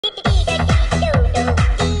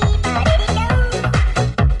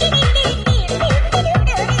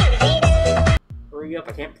up.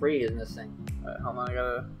 I can't breathe in this thing. Hold on, I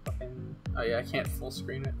gotta fucking... Oh yeah, I can't full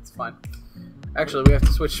screen it. It's fine. Actually, we have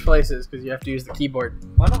to switch places because you have to use the keyboard.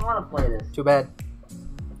 I don't want to play this. Too bad.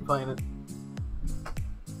 I'm playing it.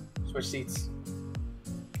 Switch seats.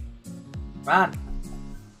 Come on.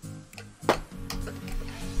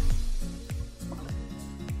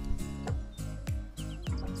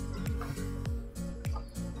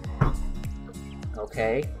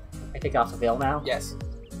 Okay. I take off the veil now? Yes.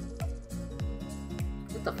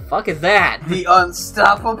 What the fuck is that? The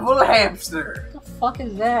unstoppable hamster. What the fuck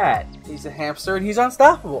is that? He's a hamster and he's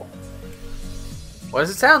unstoppable. What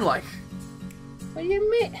does it sound like? What do you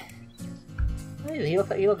mean?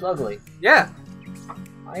 He looks ugly. Yeah.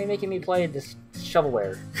 Why are you making me play this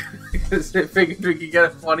shovelware? Because I figured we could get a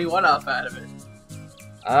funny one-off out of it.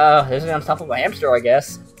 There's an unstoppable hamster, I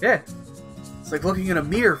guess. Yeah. It's like looking in a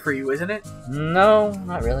mirror for you, isn't it? No,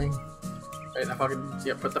 not really. Right, now fucking,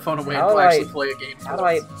 yeah, put the phone away How and do actually I- play a game. How do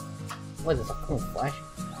I... What is this? Oh, flash.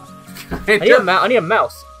 I I need a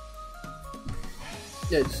mouse.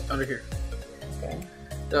 Yeah, just under here. Okay.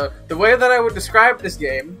 The way that I would describe this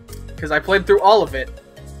game, because I played through all of it.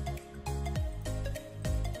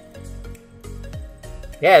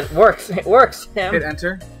 Yeah, it works. It works, Sam. Hit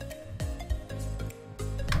enter.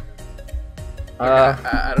 Uh,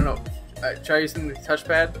 I don't know. Try using the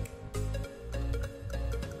touchpad.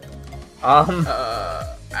 I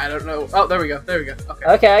don't know. Oh, there we go. There we go. Okay.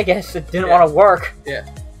 Okay, I guess it didn't Yeah. want to work. Yeah.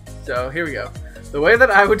 So here we go. The way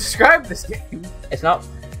that I would describe this game. It's not...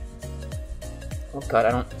 Oh god,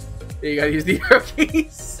 I don't... You gotta use the arrow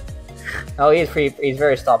keys. Oh, he's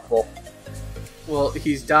very stoppable. Well,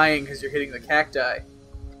 he's dying because you're hitting the cacti.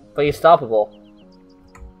 But he's stoppable.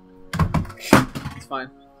 It's fine.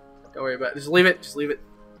 Don't worry about it. Just leave it. Just leave it.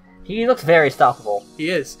 He looks very stoppable. He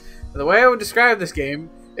is. The way I would describe this game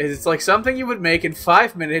is it's like something you would make in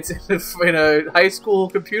 5 minutes in a high school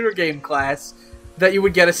computer game class that you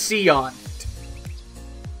would get a C on.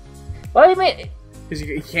 What do you mean? Because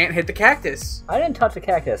you can't hit the cactus. I didn't touch the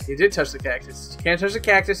cactus. You did touch the cactus. You can't touch the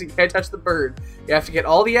cactus, you can't touch the bird. You have to get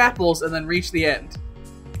all the apples and then reach the end.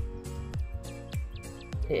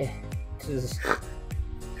 Yeah. This is...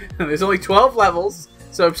 There's only 12 levels,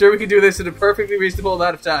 so I'm sure we can do this in a perfectly reasonable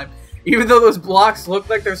amount of time. Even though those blocks look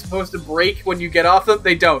like they're supposed to break when you get off them,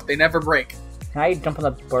 they don't. They never break. Can I jump on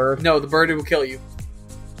the bird? No, the bird will kill you.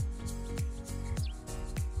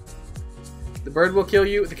 The bird will kill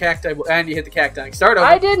you, the cacti will, and you hit the cacti. Start over.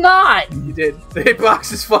 I did not! You did. The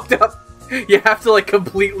hitbox is fucked up. You have to, like,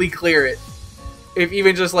 completely clear it. If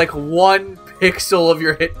even just, like, 1 pixel of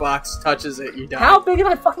your hitbox touches it, you die. How big is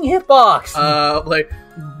my fucking hitbox? Like,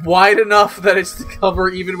 wide enough that it's to cover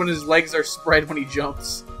even when his legs are spread when he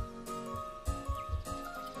jumps.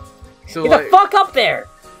 So, Get like, the fuck up there!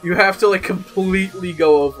 you have to, like, completely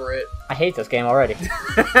go over it. I hate this game already.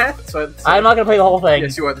 so, I'm not gonna play the whole thing.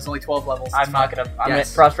 Yes, you are. There's only 12 levels. I'm not gonna... I'm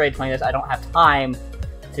frustrated playing this. I don't have time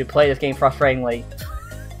to play this game frustratingly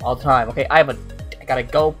all the time. Okay, I gotta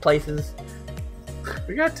go places.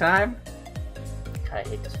 We got time. God, I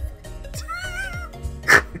hate this.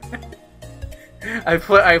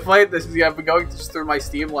 I played this. I've been going just through my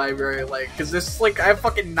Steam library, like, because this, like, I have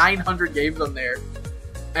fucking 900 games on there,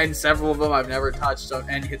 and several of them I've never touched. So,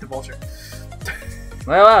 and you hit the vulture.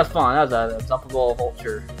 Well, that was fun. That was a jumpable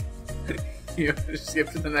vulture. You have to skip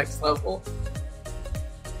to the next level.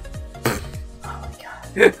 Oh my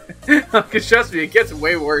god. Because trust me, it gets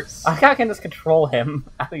way worse. I can just control him.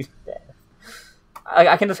 At least,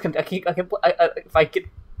 I can just. If I get.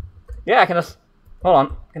 Yeah, I can just. Hold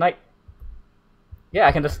on. Can I? Yeah,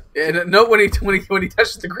 I can just. And note when he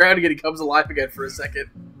touches the ground again, he comes alive again for a second.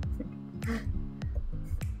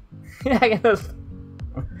 Yeah, I can just.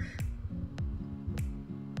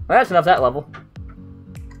 Well, that's enough of that level.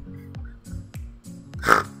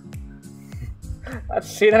 Let's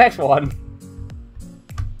see the next one.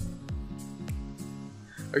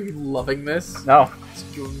 Are you loving this? No. So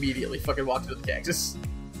you immediately fucking walked into the cactus.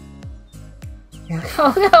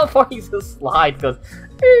 Oh, how far he just slides goes.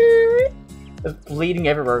 Just bleeding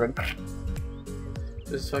everywhere.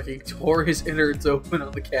 Just fucking tore his innards open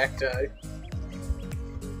on the cacti. It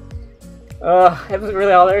wasn't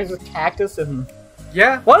really all there is just cactus and.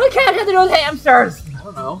 Yeah. What do cactus have to do with hamsters? I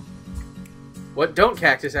don't know. What don't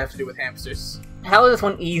cactus have to do with hamsters? How is this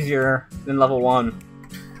one easier than level 1?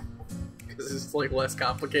 Because it's like less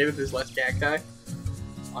complicated, there's less cacti.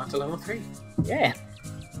 On to level 3. Yeah.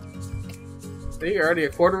 So you're already a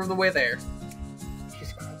quarter of the way there.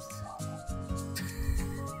 Jesus Christ.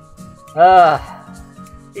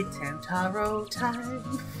 It's Hamtaro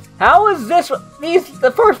time. How is this?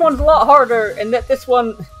 The first one's a lot harder, and this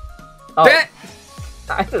one. Oh, That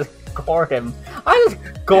I just scored him. I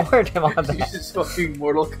just gored him on You that. just fucking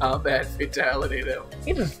Mortal Kombat fatality him.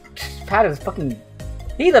 He just had his fucking...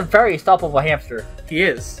 He's a very stoppable hamster. He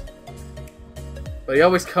is. But he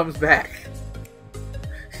always comes back.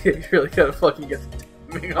 You really gotta fucking get the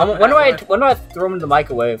timing on When that do I throw him in the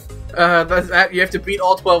microwave? you have to beat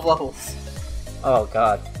all 12 levels. Oh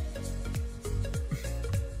god.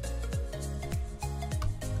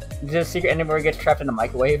 Is there a secret ending where he gets trapped in the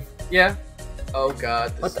microwave? Yeah. Oh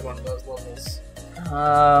god, this What is the- one of those levels.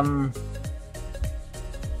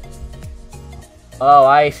 Oh,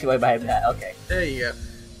 I see why behind that. Okay. There you go.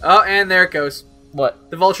 Oh, and there it goes. What?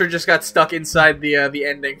 The vulture just got stuck inside the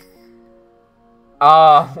ending.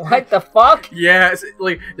 What the fuck? Yeah,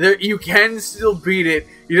 like you can still beat it.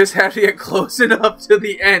 You just have to get close enough to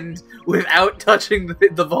the end without touching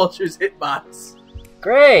the vulture's hitbox.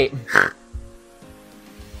 Great.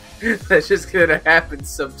 That's just gonna happen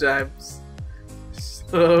sometimes.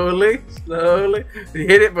 Slowly, slowly. You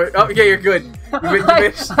hit it, but oh yeah, you're good.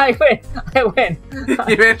 I win.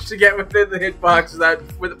 You managed to get within the hitbox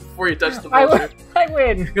before you touch the vulture. I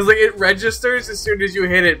win. Because like it registers as soon as you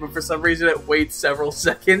hit it, but for some reason it waits several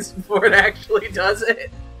seconds before it actually does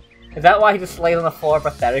it. Is that why he just lays on the floor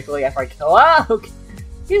pathetically after I kill? Wow.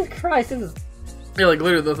 Jesus Christ, this is... Yeah, like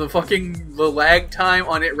literally the lag time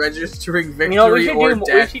on it registering victory You know, we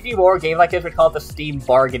death. should do more games like this. We call it the Steam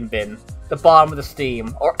bargain bin. The bottom of the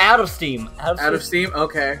Steam. Or out of Steam. Out of Steam?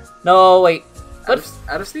 Okay. No, wait. Out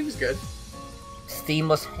of Steam is good.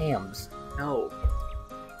 Steamless hams. No.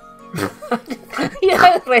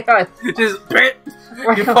 Yeah, wait, alright. Just bit.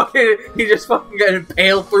 He just fucking got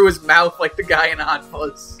impaled through his mouth like the guy in Hot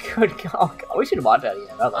Fuzz. Good God. We should watch that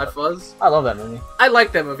again. Hot Fuzz? I love that movie. I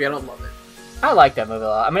like that movie. I don't love it. I like that movie a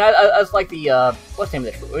lot. I mean, I just like the, what's the name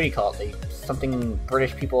of the, what do you call it? The something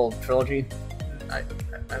British People trilogy? I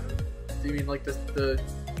don't. Do you mean like the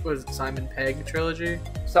what is it, Simon Pegg trilogy?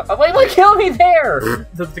 So, wait, what killed me there?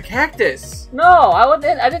 The cactus. No,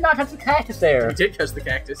 I did not touch the cactus there. You did catch the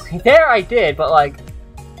cactus. There I did, but like,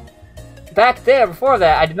 back there, before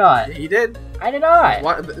that, I did not. He did. I did not.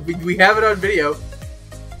 We have it on video.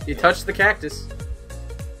 You touched the cactus.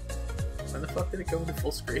 When the fuck did it go into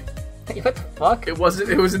full screen? What the fuck? It wasn't.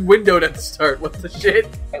 It was in windowed at the start. What the shit?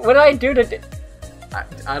 What did I do to...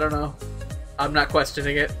 I don't know. I'm not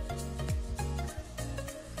questioning it.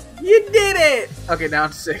 You did it! Okay, now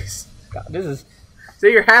it's 6. God, this is... So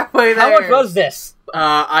you're halfway there. How much was this?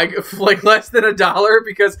 I like less than $1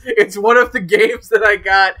 because it's one of the games that I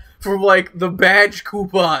got from like the badge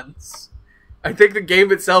coupons. I think the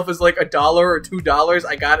game itself is like $1 or $2.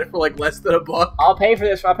 I got it for like less than $1. I'll pay for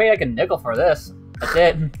this. I'll pay like a nickel for this. That's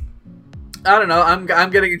it. I don't know. I'm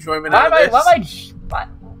getting enjoyment out of this.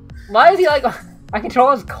 Why is he like... I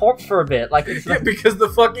control his corpse for a bit. Like it's Yeah, because the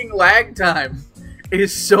fucking lag time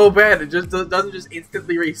is so bad. It just doesn't just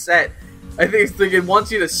instantly reset. I think it's like it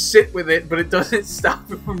wants you to sit with it, but it doesn't stop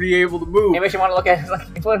it from being able to move. It makes you want to look at like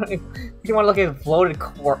you want to look at his bloated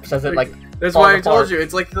corpse as it like. That's why I told you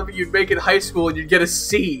it's like something you'd make in high school and you'd get a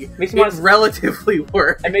C. Makes you it relatively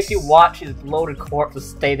works. It makes you watch his bloated corpse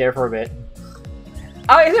just stay there for a bit.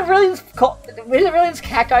 Oh, is it really this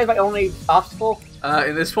cacti is my only obstacle?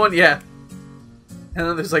 In this one, yeah. And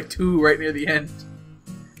then there's like 2 right near the end.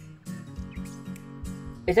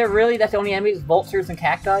 Is there really that's the only enemies? Vultures and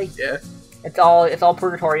cacti? Yeah. It's all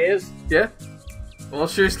purgatory is? Yeah.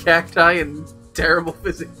 Vultures, cacti, and terrible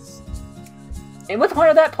physics. And what's the point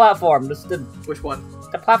of that platform? Just Which one?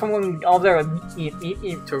 the platform when all there. So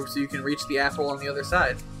you can reach the apple on the other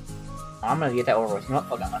side. I'm gonna get that over with. You know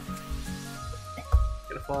what? Fuck, I'm not.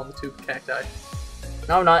 You're gonna fall in the tube cacti.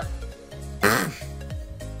 No, I'm not.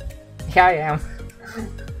 Yeah, I am.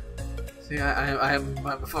 See, I'm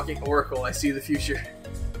a fucking oracle. I see the future.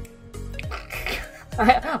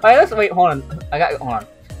 Wait, hold on. Hold on.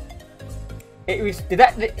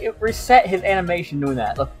 It reset his animation doing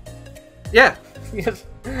that? Look. Yeah. Because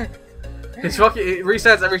It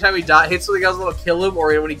resets every time he hits something else that'll kill him,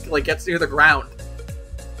 or when he like gets near the ground.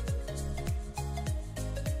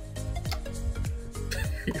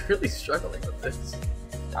 You're really struggling with this.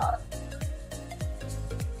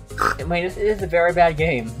 I mean, it is a very bad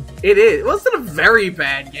game. It is. Well, it's not a very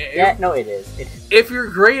bad game. Yeah, no, it is. It is. If you're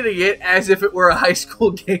grading it as if it were a high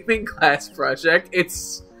school gaming class project,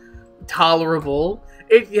 it's tolerable.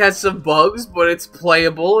 It has some bugs, but it's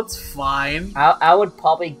playable. It's fine. I would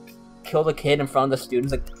probably kill the kid in front of the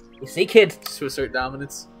students. Like, you see, kids? Just to assert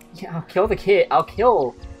dominance. Yeah, I'll kill the kid. I'll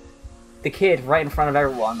kill the kid right in front of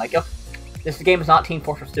everyone. Like, this game is not Team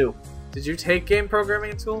Fortress 2. Did you take game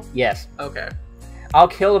programming in school? Yes. Okay. I'll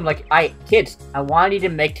kill them like, kids, I want you to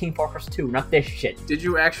make Team Fortress 2, not this shit. Did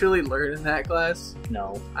you actually learn in that class?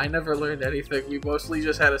 No. I never learned anything. We mostly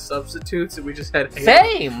just had a substitutes, and we just had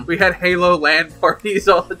Same! We had Halo LAN parties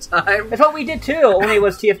all the time. That's what we did too, only it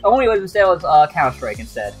was instead was Counter-Strike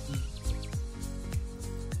instead.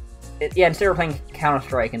 Instead of playing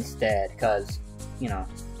Counter-Strike instead, because, you know.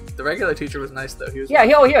 The regular teacher was nice, though. He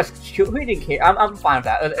didn't care. I'm fine with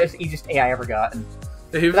that. It's the easiest AI I ever got.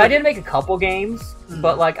 I did make a couple games,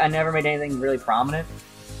 but like I never made anything really prominent.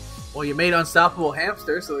 Well, you made Unstoppable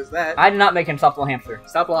Hamster, so there's that. I did not make Unstoppable Hamster.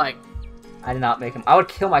 Stop lying. I did not make him. I would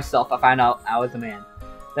kill myself if I found out I was the man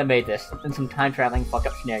that made this in some time-traveling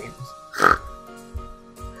fuck-up shenanigans.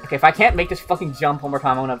 Okay, if I can't make this fucking jump one more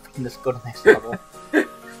time, I'm gonna just go to the next level.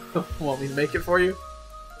 Want me to make it for you?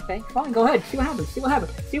 Okay, fine, go ahead. See what happens. See what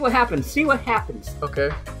happens. See what happens. See what happens.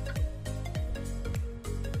 Okay.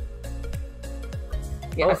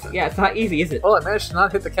 Yeah, yeah, it's not easy, is it? Oh, I managed to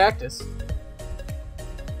not hit the cactus.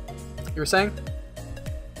 You were saying?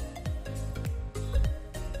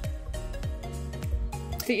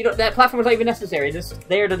 See, you know, that platform was not even necessary. It's just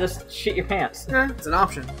there to just shit your pants. Yeah, it's an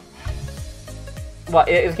option. What,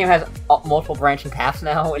 this game has multiple branching paths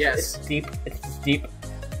now? Yes. It's deep. It's deep.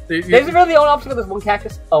 Is it really the only option with this one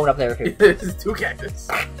cactus? Oh, and up there, too. There's two cactus.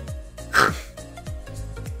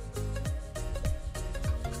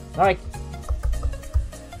 Alright.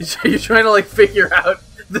 You're trying to, like, figure out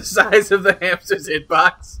the size of the hamster's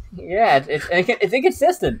hitbox? Yeah, it's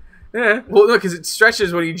inconsistent. Yeah, well, no, because it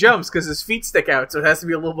stretches when he jumps, because his feet stick out, so it has to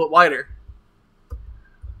be a little bit wider.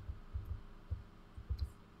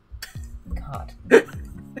 God. You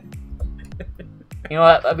know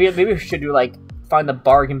what? Maybe we should do, like, find the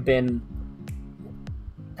bargain bin.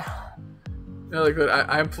 No, like,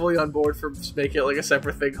 I'm fully on board for just make it like a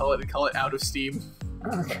separate thing. Call it Out of Steam.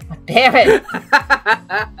 Oh, God damn it!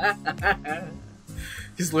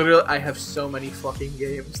 Because literally, I have so many fucking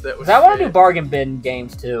games that. I want to do bargain bin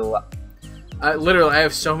games too. Literally, I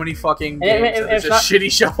have so many fucking games that it's just shitty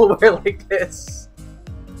shovelware like this.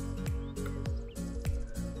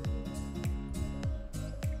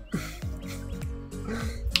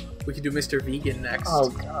 We could do Mr. Vegan next. Oh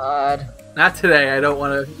God. Not today. I don't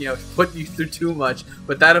want to, put you through too much.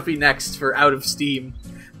 But that'll be next for Out of Steam.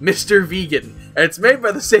 Mr. Vegan. And it's made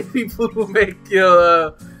by the same people who make,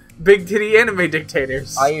 big titty anime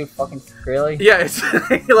dictators. Are you fucking really? Yeah, it's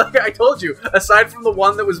like I told you. Aside from the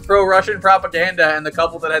one that was pro-Russian propaganda and the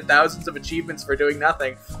couple that had thousands of achievements for doing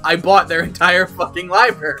nothing, I bought their entire fucking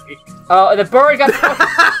library. Oh, the bird got.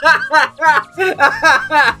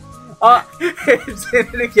 It's in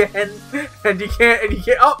it again, and you can't.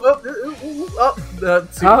 Okay.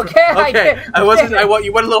 I wasn't.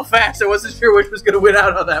 You went a little fast. I wasn't sure which was gonna win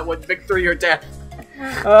out on that one, victory or death.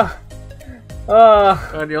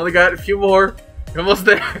 And you only got a few more. You're almost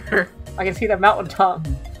there. I can see the mountain tongue.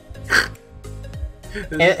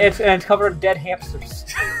 And it's covered in dead hamsters.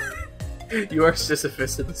 You are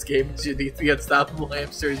Sisyphus in this game. The unstoppable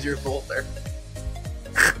hamster is your boulder.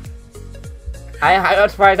 I'm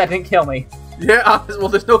surprised that didn't kill me. Yeah, well,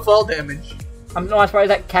 there's no fall damage. I'm not surprised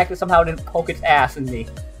that cactus somehow didn't poke its ass in me.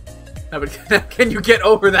 No, but can you get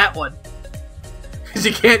over that one? Because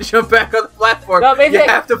you can't jump back on the platform. No, you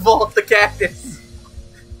have to vault the cactus.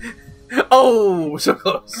 Oh, so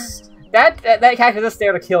close. That cactus is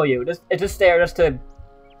there to kill you. It's just there just to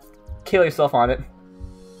kill yourself on it.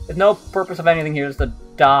 There's no purpose of anything here, just to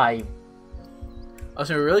die.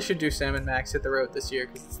 Also, we really should do Salmon Max Hit the Road this year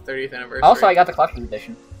because it's the 30th anniversary. Also, I got the collector's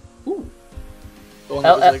edition. Ooh. The one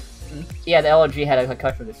that was like, yeah, the LOG had a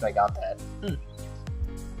collector's edition, so I got that.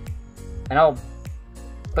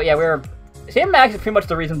 But yeah, Salmon Max is pretty much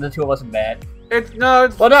the reason the two of us met.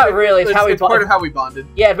 Well, not really. It's part of how we bonded.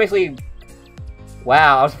 Yeah, it's basically.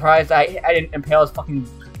 Wow, I was surprised I didn't impale his fucking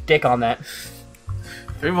dick on that.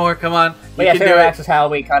 3 more, come on. But yeah, Salmon Max is how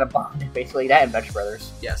we kind of bonded, basically. That and Venture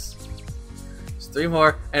Brothers. Yes. 3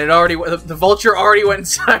 more, and the vulture already went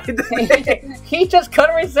inside the thing. He just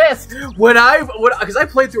couldn't resist. Because I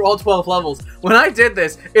played through all 12 levels. When I did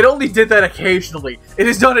this, it only did that occasionally. It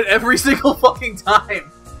has done it every single fucking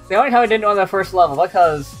time. The only time I didn't on the first level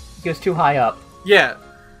because he was too high up. Yeah.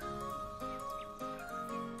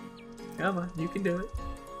 Come on, you can do it.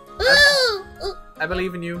 I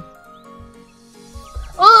believe in you.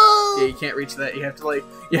 Yeah, you can't reach that. You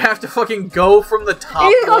have to fucking go from the top.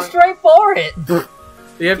 You just go straight for it.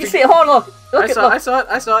 You see, hold on, look. I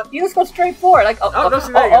saw it. You just go straight for it. Like,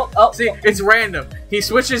 see, it's random. He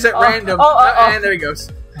switches at random, and there he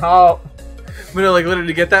goes. Oh. But no, like, literally,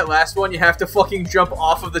 to get that last one, you have to fucking jump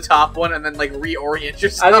off of the top one and then, like, reorient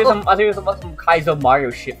yourself. I think it was some Kaizo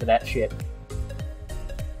Mario shit for that shit.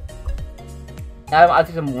 I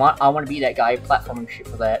think I want to be that guy platforming shit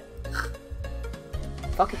for that.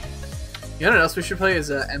 Fuck it. You know what else we should play is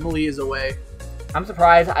Emily is Away. I'm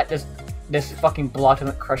surprised this fucking block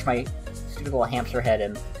doesn't crush my stupid little hamster head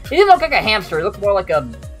in. It didn't look like a hamster. It looked more like a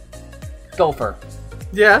gopher.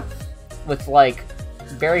 Yeah. With like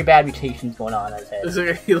very bad mutations going on in his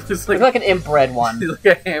head. He looks like an inbred one. He's like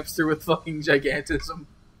a hamster with fucking gigantism.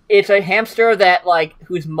 It's a hamster that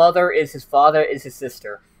whose mother is his father is his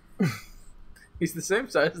sister. He's the same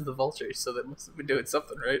size as the vultures, so that must have been doing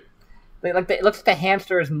something right. It looks like the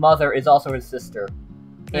hamster's mother is also his sister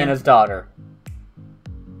and his daughter.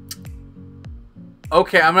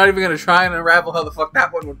 Okay, I'm not even gonna try and unravel how the fuck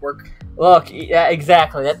that one would work. Look, yeah,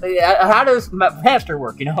 exactly. How does hamster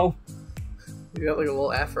work? You know? You got like a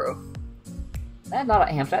little afro. That's not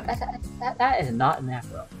a hamster. That is not an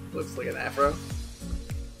afro. Looks like an afro.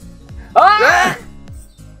 Ah!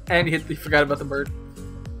 And he forgot about the bird.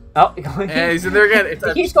 Oh, and he's in there again.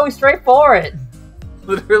 He keeps going straight for it.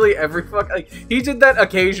 Literally every he did that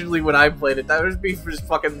occasionally when I played it. That would be just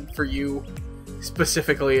fucking for you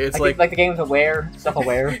specifically. It's like the game's aware,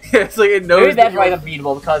 self-aware. Yeah, it's like it knows. Maybe that's why he's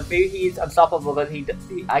unbeatable, because maybe he's unstoppable, but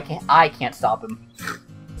I can't stop him.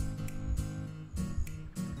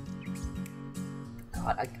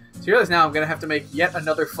 God, so you realize now I'm gonna have to make yet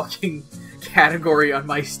another fucking category on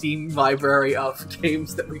my Steam library of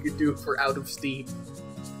games that we could do for out of Steam.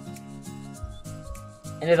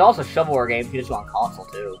 And there's also shovelware games you can just do on console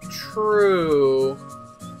too. True.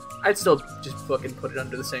 I'd still just fucking put it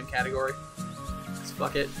under the same category. Just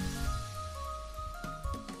fuck it.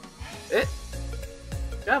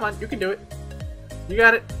 Come on, you can do it. You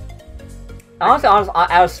got it. Honestly,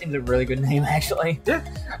 out of Steam's a really good name, actually. Yeah.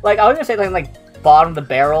 Like, I was gonna say something like bottom of the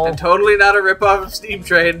barrel. And totally not a ripoff of Steam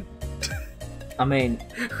Train. I mean,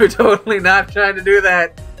 we're totally not trying to do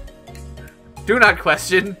that. Do not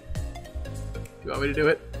question. You want me to do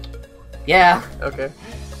it? Yeah. Okay.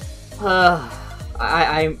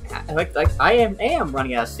 I am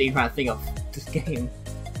running out of steam trying to think of this game.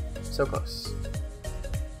 So close.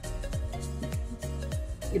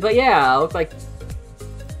 But yeah, it looks like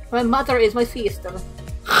my mother is my sister.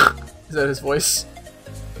 Is that his voice?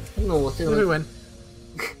 No, it's we win.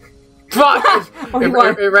 Fuck!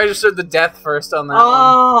 It registered the death first on that one.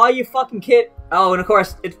 Oh, you fucking kid! Oh, and of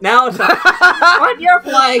course, it's not when you're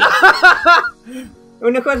playing.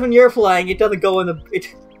 And of course, when you're playing, it doesn't go in the.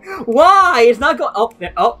 Why? It's not going.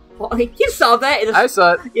 Oh, you saw that. I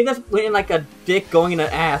saw it. It just went in like a dick going in an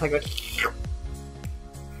ass, like a.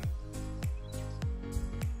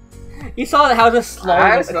 You saw that? How just slow.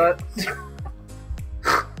 I saw it.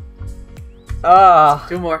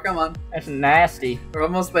 Two more. Come on. That's nasty. We're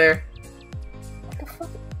almost there.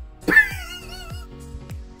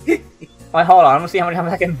 Wait, hold on. I'm gonna see how many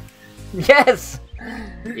times I can. Yes!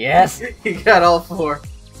 Yes! He got all four.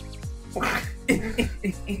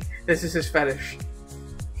 This is his fetish.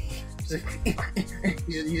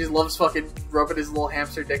 He just loves fucking rubbing his little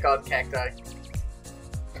hamster dick on cacti.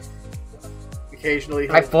 Occasionally,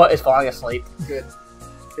 my foot is falling asleep. Good.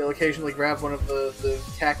 He'll occasionally grab one of the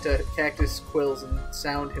cactus quills and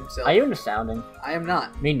sound himself. Are you into sounding? I am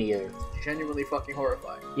not. Me neither. Genuinely fucking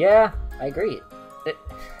horrifying. Yeah, I agree.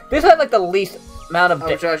 This had like the least amount of.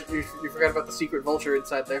 Oh, Josh, you forgot about the secret vulture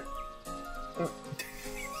inside there. Oh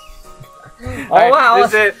right, wow! This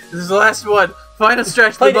is it. This is the last one. Final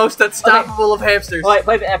stretch. The most unstoppable of hamsters. Wait,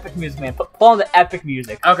 play the epic music, man. Pull on the epic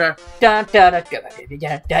music. Okay. Dun dun dun dun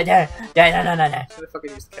dun dun dun. Should have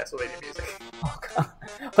fucking used the Castlevania music. Oh god.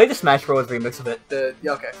 Play the Smash Bros. Remix of it.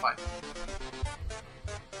 Yeah, okay, fine.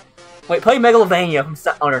 Wait, play Megalovania from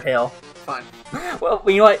Undertale. Fine. Well,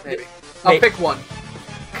 you know what? Maybe. I'll pick one.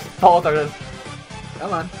 Both are just...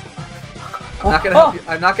 Come on. I'm not gonna help you.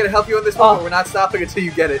 I'm not gonna help you on this one, but we're not stopping until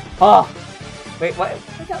you get it. Oh. Wait, what?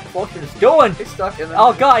 What that vulture is doing? He's stuck in there.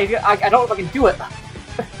 Oh god, I don't know if I can do it.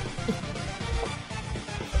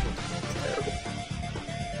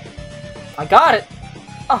 I got it.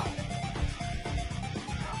 Oh.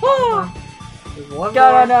 Oh. There's one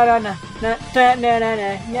more.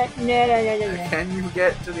 Can you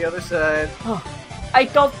get to the other side? Oh. I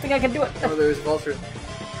don't think I can do it. Oh, there's a vulture.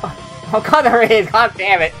 Oh god, there is. God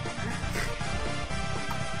damn it.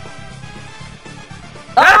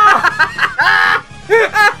 Ah!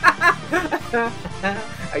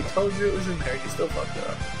 I told you it was in there. You still fucked it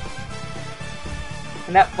up.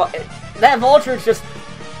 And that vulture is just...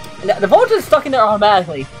 The vulture is stuck in there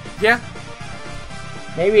automatically. Yeah.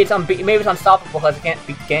 Maybe it's unstoppable because it can't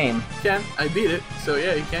beat the game. You can. I beat it, so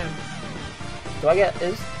yeah, you can. Do I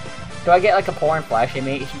get like a porn flash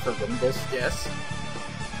animation for win this? Yes.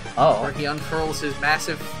 Oh. where he unfurls his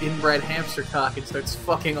massive inbred hamster cock and starts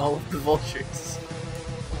fucking all of the vultures.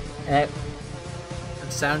 And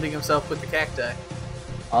Sounding himself with the cacti.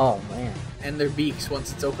 oh, man. And their beaks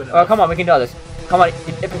once it's open Oh, enough. come on, we can do this. Come on,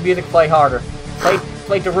 if the music play harder.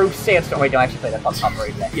 Play Darude Sandstorm. Wait, don't actually play that. I'll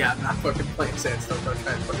copyright that. Yeah, I'm not fucking playing Sandstone. Don't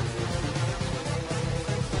try and fucking...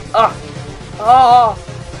 Ah! Oh!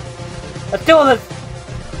 Let's do this!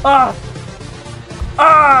 Ah!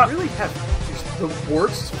 Ah! I really have just the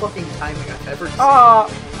worst fucking timing I've ever seen. Ah!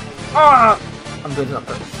 Ah! I'm doing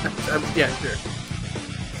something. Yeah, sure.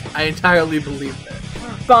 I entirely believe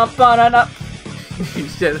that. Bump on up. You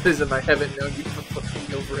said this and I haven't known you for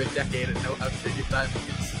fucking over a decade and know how shit your timing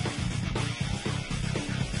is.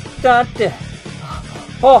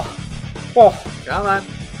 Oh! Oh! Come on.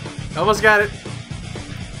 Almost got it.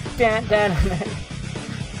 Dan, Dan.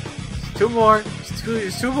 Two more.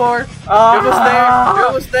 Just two more. Ah! You're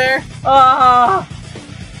almost there. Ah!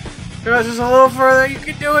 Come on, just a little further. You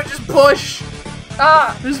can do it. Just push.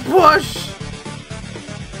 Ah! Just push.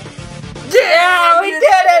 Yeah, we did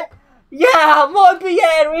it! Yeah, muy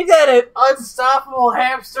bien, we did it! Unstoppable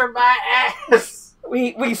hamster my ass.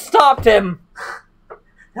 We stopped him.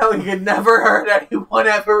 Now he can never hurt anyone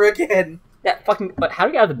ever again. That fucking. But how do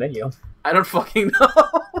we get out of the menu? I don't fucking know.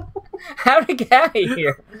 How did we get out of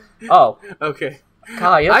here? Oh, Okay.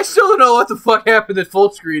 God, I still don't know what the fuck happened at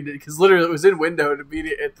full screen because literally it was in window and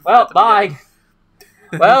immediate. well, bye.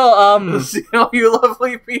 Well, We'll see all you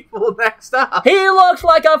lovely people next time. he looks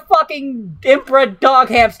like a fucking inbred dog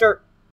hamster.